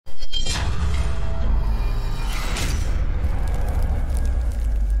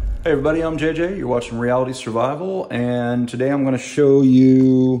Hey everybody, I'm JJ. You're watching Reality Survival, and today I'm going to show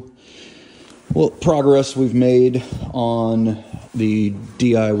you what progress we've made on the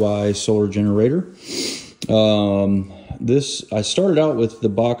DIY solar generator. I started out with the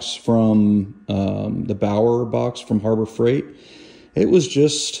box from the Bauer box from Harbor Freight. It was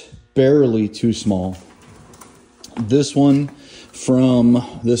just barely too small. This one from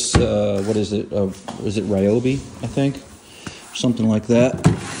this, what is it? Is it Ryobi, I think? Something like that.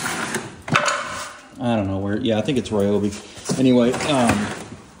 I don't know where. Yeah, I think it's Ryobi. Anyway,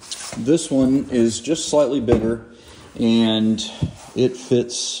 this one is just slightly bigger, and it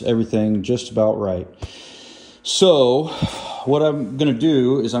fits everything just about right. So what I'm going to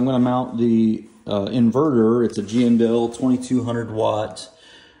do is I'm going to mount the inverter. It's a G&L 2200 watt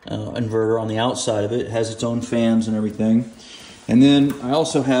inverter on the outside of it. It has its own fans and everything. And then I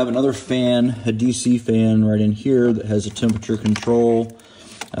also have another fan, a DC fan right in here that has a temperature control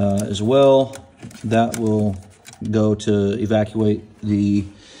as well. That will go to evacuate the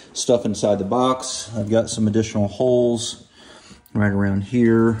stuff inside the box. I've got some additional holes right around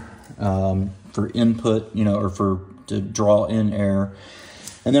here for input, or to draw in air.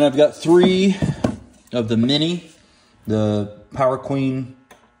 And then I've got 3 of the mini, the Power Queen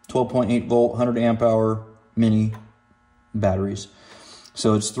 12.8 volt, 100 amp hour mini batteries.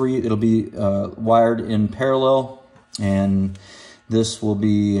 So it's 3, it'll be wired in parallel, and this will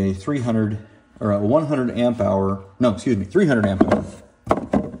be a 300 or a 100 amp hour, no, excuse me, 300 amp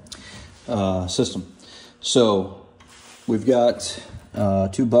hour system. So we've got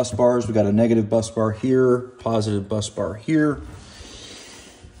 2 bus bars. We've got a negative bus bar here, positive bus bar here.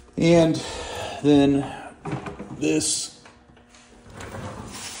 And then this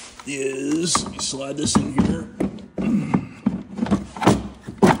is, let me slide this in here.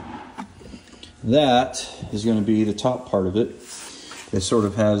 That is going to be the top part of it. It sort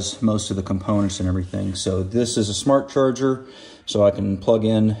of has most of the components and everything. So this is a smart charger, so I can plug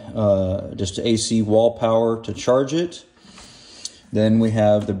in just AC wall power to charge it. Then we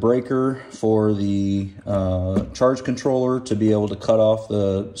have the breaker for the charge controller to be able to cut off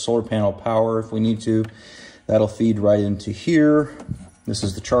the solar panel power if we need to. That'll feed right into here. This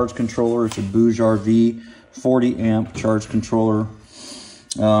is the charge controller. It's a Bouge RV 40 amp charge controller.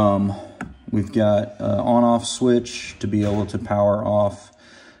 We've got on-off switch to be able to power off,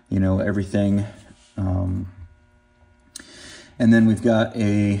 everything. And then we've got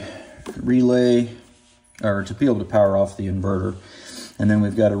a relay, or to be able to power off the inverter. And then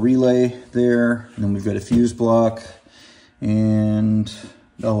we've got a relay there, and then we've got a fuse block, and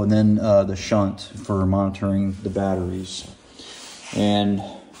then the shunt for monitoring the batteries. And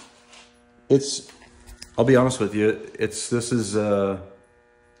I'll be honest with you, this is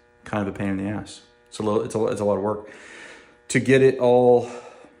kind of a pain in the ass. It's a lot of work to get it all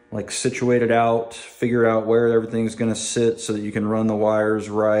situated out, figure out where everything's going to sit so that you can run the wires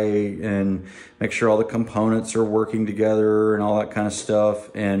right and make sure all the components are working together and all that kind of stuff.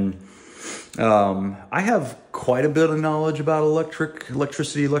 And I have quite a bit of knowledge about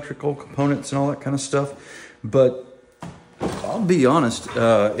electrical components and all that kind of stuff, but I'll be honest,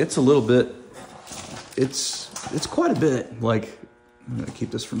 it's quite a bit. I'm gonna keep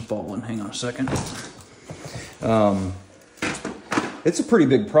this from falling. Hang on a second. It's a pretty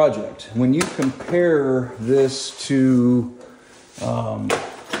big project. When you compare this to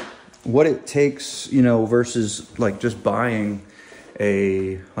what it takes, versus just buying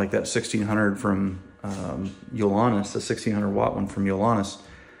that 1600 from Ulanis, the 1600 watt one from Ulanis,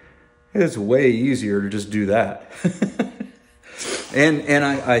 it's way easier to just do that. and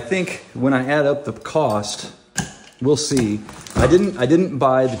I think when I add up the cost, we'll see. I didn't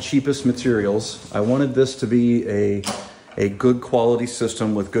buy the cheapest materials. I wanted this to be a good quality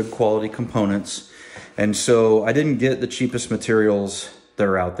system with good quality components. And so I didn't get the cheapest materials that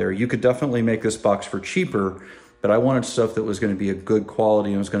are out there. You could definitely make this box for cheaper, but I wanted stuff that was going to be a good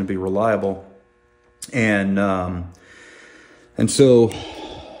quality and was going to be reliable. And so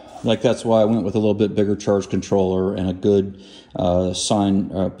that's why I went with a little bit bigger charge controller and a good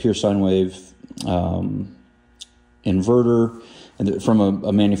pure sine wave inverter, and from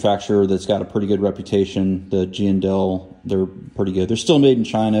a manufacturer that's got a pretty good reputation. The G&L, they're pretty good. They're still made in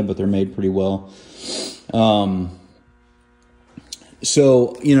China, but they're made pretty well.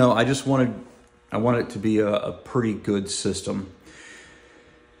 So I want it to be a pretty good system.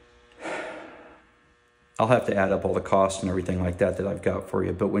 I'll have to add up all the costs and everything like that I've got for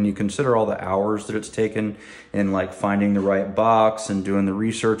you. But when you consider all the hours that it's taken in finding the right box and doing the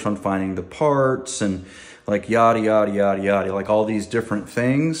research on finding the parts and yada, yada, yada, yada, all these different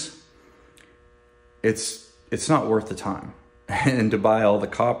things, it's not worth the time. and to buy all the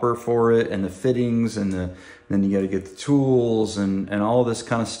copper for it and the fittings and then you got to get the tools and all this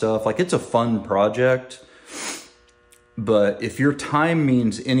kind of stuff. Like, it's a fun project, but if your time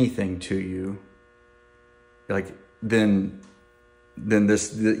means anything to you, like, then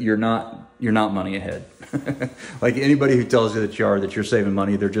you're not money ahead. Like, anybody who tells you that you're saving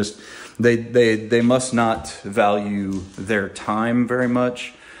money, they're just, they must not value their time very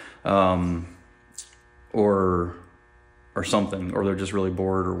much, or something, or they're just really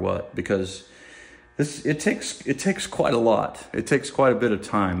bored or what, because it takes quite a lot. It takes quite a bit of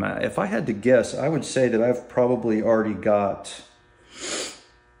time. If I had to guess, I would say that I've probably already got,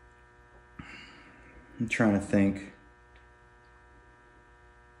 I'm trying to think.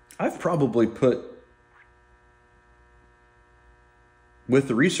 I've probably put, with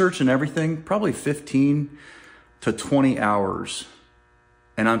the research and everything, probably 15 to 20 hours,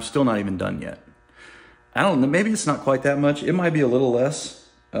 and I'm still not even done yet. I don't know, maybe it's not quite that much. It might be a little less.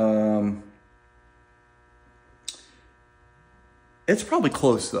 It's probably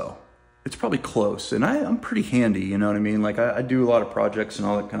close though. It's probably close, and I'm pretty handy, you know what I mean? Like, I do a lot of projects and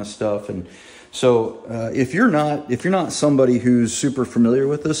all that kind of stuff, and so if you're not somebody who's super familiar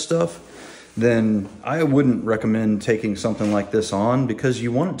with this stuff, then I wouldn't recommend taking something like this on, because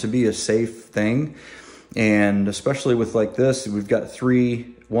you want it to be a safe thing. And especially with like this, we've got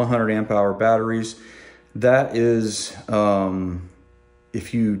 3 100 amp hour batteries. That is,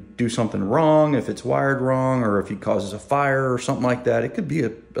 if you do something wrong, if it's wired wrong, or if it causes a fire or something like that, it could be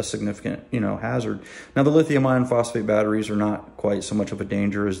a significant, hazard. Now, the lithium iron phosphate batteries are not quite so much of a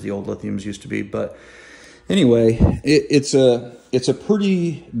danger as the old lithiums used to be, but anyway, it's a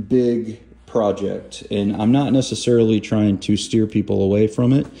pretty big project, and I'm not necessarily trying to steer people away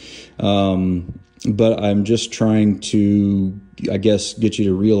from it, but I'm just trying to, I guess, get you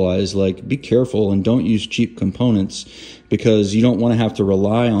to realize, like, be careful and don't use cheap components, because you don't want to have to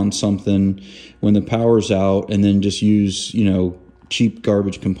rely on something when the power's out and then just use, cheap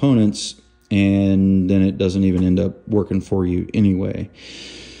garbage components, and then it doesn't even end up working for you anyway.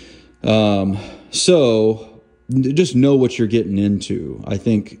 So just know what you're getting into. I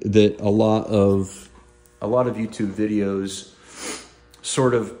think that a lot of YouTube videos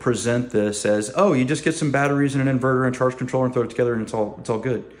sort of present this as, oh, you just get some batteries and an inverter and charge controller and throw it together and it's all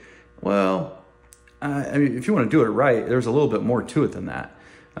good. Well, I mean, if you want to do it right, there's a little bit more to it than that.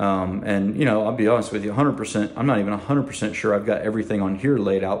 And I'll be honest with you, 100%, I'm not even 100% sure I've got everything on here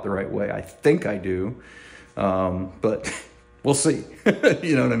laid out the right way. I think I do, but we'll see.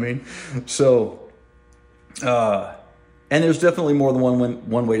 You know what I mean? So, and there's definitely more than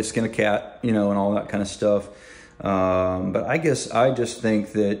one way to skin a cat, and all that kind of stuff. But I guess I just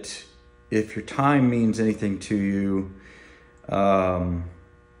think that if your time means anything to you,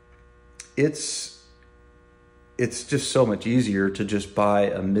 it's just so much easier to just buy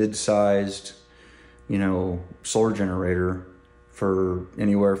a mid-sized, solar generator for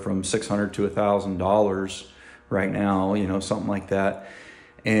anywhere from $600 to $1,000 right now, something like that,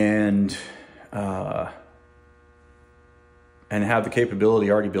 and have the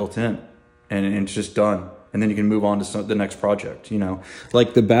capability already built in, and it's just done. And then you can move on to the next project,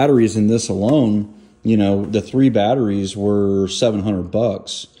 Like the batteries in this alone, the 3 batteries were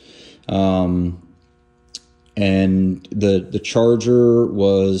 $700. And the charger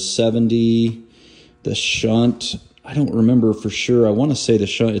was $70. The shunt, I don't remember for sure. I want to say the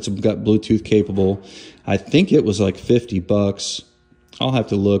shunt, it's got Bluetooth capable. I think it was like $50. I'll have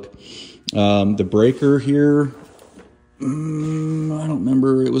to look. The breaker here, I don't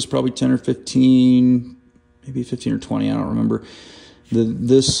remember. It was probably 10 or 15. Maybe 15 or 20, I don't remember.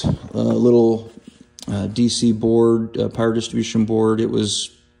 This little DC board, power distribution board, it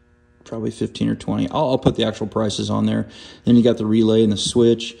was probably 15 or 20. I'll put the actual prices on there. Then you got the relay and the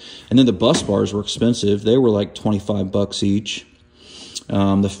switch. And then the bus bars were expensive. They were like $25 each.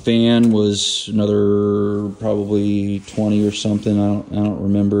 The fan was another probably 20 or something. I don't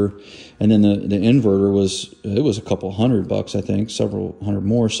remember. And then the inverter was a couple $100, I think, several hundred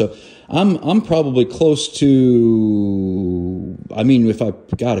more. So I'm probably close to, I mean, if I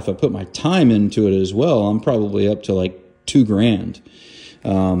put my time into it as well, I'm probably up to like $2,000.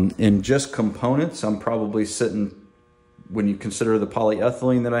 In just components, I'm probably sitting, when you consider the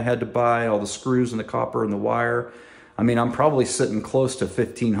polyethylene that I had to buy, all the screws and the copper and the wire, I mean, I'm probably sitting close to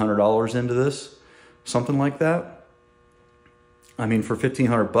 $1,500 into this, something like that. I mean, for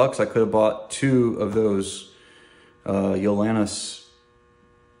 $1,500, I could have bought 2 of those Yolannis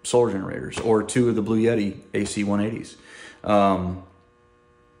solar generators, or 2 of the Blue Yeti AC 180s.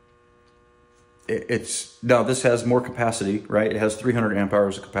 now this has more capacity, right? It has 300 amp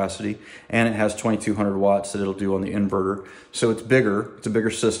hours of capacity, and it has 2200 watts that it'll do on the inverter. So it's bigger. It's a bigger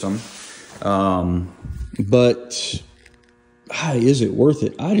system. But is it worth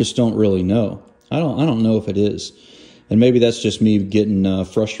it? I just don't really know. I don't know if it is. And maybe that's just me getting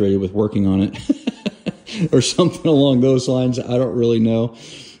frustrated with working on it or something along those lines. I don't really know.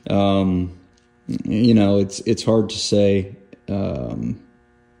 You know, it's hard to say.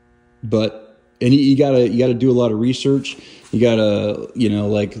 But and you gotta do a lot of research. You gotta, you know,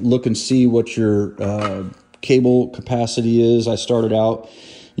 like look and see what your cable capacity is. I started out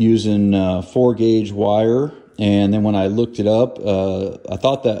using 4-gauge wire, and then when I looked it up, I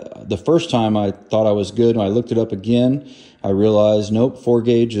thought that the first time I thought I was good. When I looked it up again, I realized nope,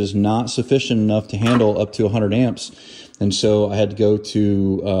 4-gauge is not sufficient enough to handle up to 100 amps, and so I had to go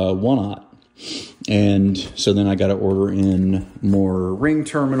to 1-aught. And so then I got to order in more ring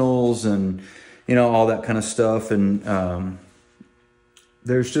terminals and, you know, all that kind of stuff. And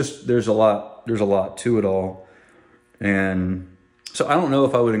there's a lot to it all. And so I don't know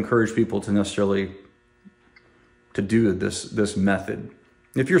if I would encourage people to necessarily to do this method.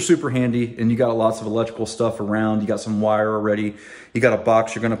 If you're super handy and you got lots of electrical stuff around, you got some wire already, you got a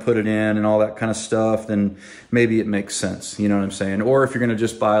box you're going to put it in and all that kind of stuff, then maybe it makes sense. You know what I'm saying? Or if you're going to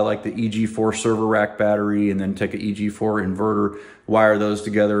just buy like the EG4 server rack battery and then take an EG4 inverter, wire those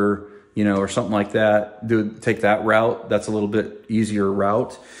together, you know, or something like that, take that route. That's a little bit easier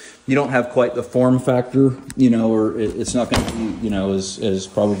route. You don't have quite the form factor, you know, or it's not going to be, you know, as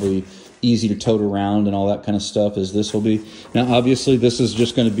probably easy to tote around and all that kind of stuff as this will be. Now, obviously, this is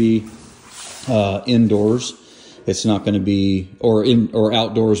just going to be indoors. It's not going to be, or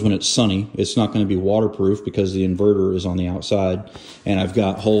outdoors when it's sunny. It's not going to be waterproof because the inverter is on the outside, and I've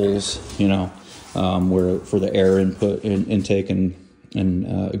got holes, you know, where for the air input, intake, and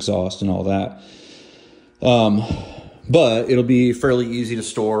exhaust and all that. But it'll be fairly easy to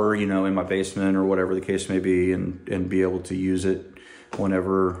store, you know, in my basement or whatever the case may be, and be able to use it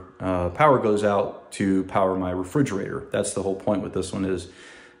whenever power goes out to power my refrigerator. That's the whole point with this one, is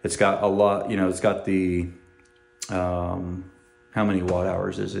it's got a lot, you know, it's got the, how many watt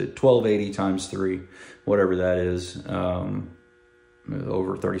hours is it? 1280 times 3, whatever that is,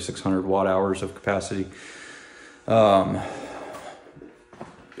 over 3,600 watt hours of capacity, at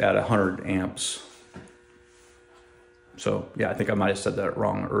 100 amps. So yeah, I think I might've said that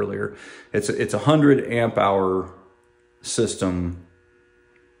wrong earlier. It's a 100 amp hour system.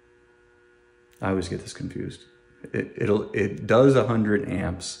 I always get this confused. It does 100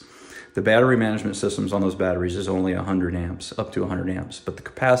 amps. The battery management systems on those batteries is only 100 amps, up to 100 amps. But the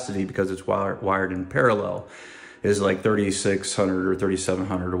capacity, because it's wired in parallel, is like 3,600 or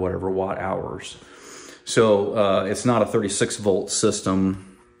 3,700 or whatever watt hours. So it's not a 36 volt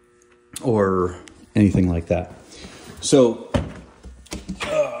system or anything like that. So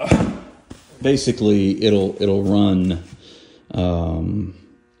basically, it'll run,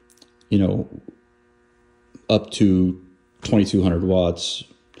 you know, up to 2,200 watts,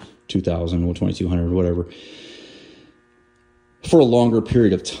 2,000 or 2,200, whatever, for a longer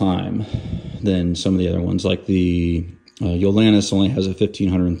period of time than some of the other ones. Like the Yolannis only has a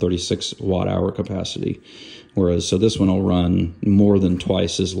 1,536 watt hour capacity, whereas so this one will run more than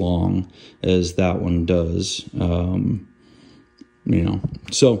twice as long as that one does. You know,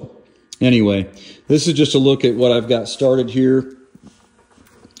 so anyway, this is just a look at what I've got started here.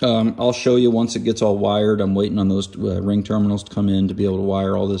 I'll show you once it gets all wired. I'm waiting on those ring terminals to come in to be able to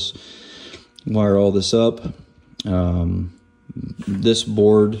wire all this up. This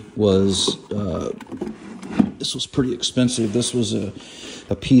board was this was pretty expensive. This was a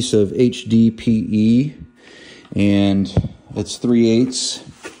piece of HDPE, and it's 3/8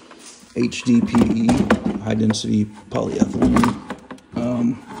 HDPE, high density polyethylene,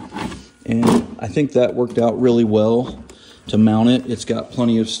 and I think that worked out really well to mount it. It's got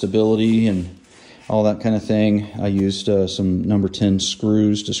plenty of stability and all that kind of thing. I used some number 10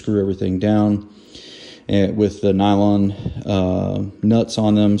 screws to screw everything down, with the nylon nuts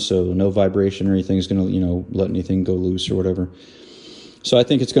on them, so no vibration or anything is going to, you know, let anything go loose or whatever. So I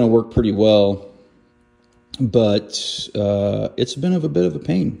think it's going to work pretty well, but it's been a bit of a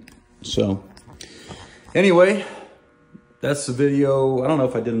pain. So anyway, that's the video. I don't know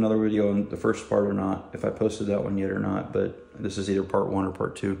if I did another video on the first part or not, if I posted that one yet or not, but this is either part 1 or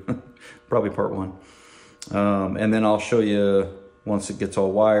part 2. Probably part 1. And then I'll show you, once it gets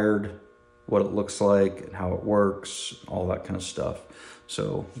all wired, what it looks like and how it works, all that kind of stuff.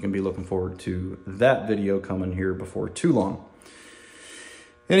 So you can be looking forward to that video coming here before too long.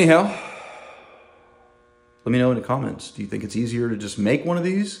 Anyhow, let me know in the comments. Do you think it's easier to just make one of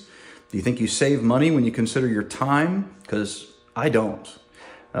these Do you think you save money when you consider your time? Because I don't.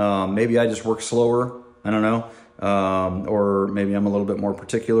 Maybe I just work slower. I don't know. Or maybe I'm a little bit more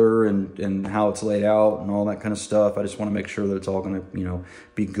particular in how it's laid out and all that kind of stuff. I just want to make sure that it's all going to, you know,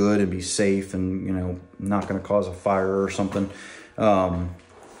 be good and be safe and, you know, not going to cause a fire or something.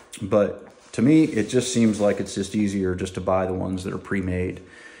 But to me, it just seems like it's just easier just to buy the ones that are pre-made.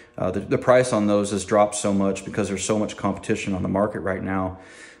 The price on those has dropped so much because there's so much competition on the market right now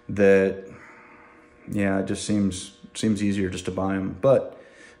that, yeah, it just seems easier just to buy them. But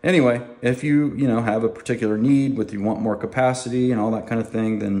anyway, if you know, have a particular need with, you want more capacity and all that kind of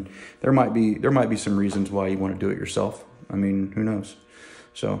thing, then there might be some reasons why you want to do it yourself. I mean, who knows?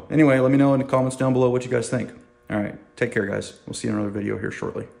 So anyway, let me know in the comments down below what you guys think. All right, take care, guys. We'll see you in another video here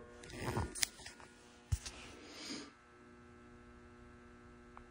shortly.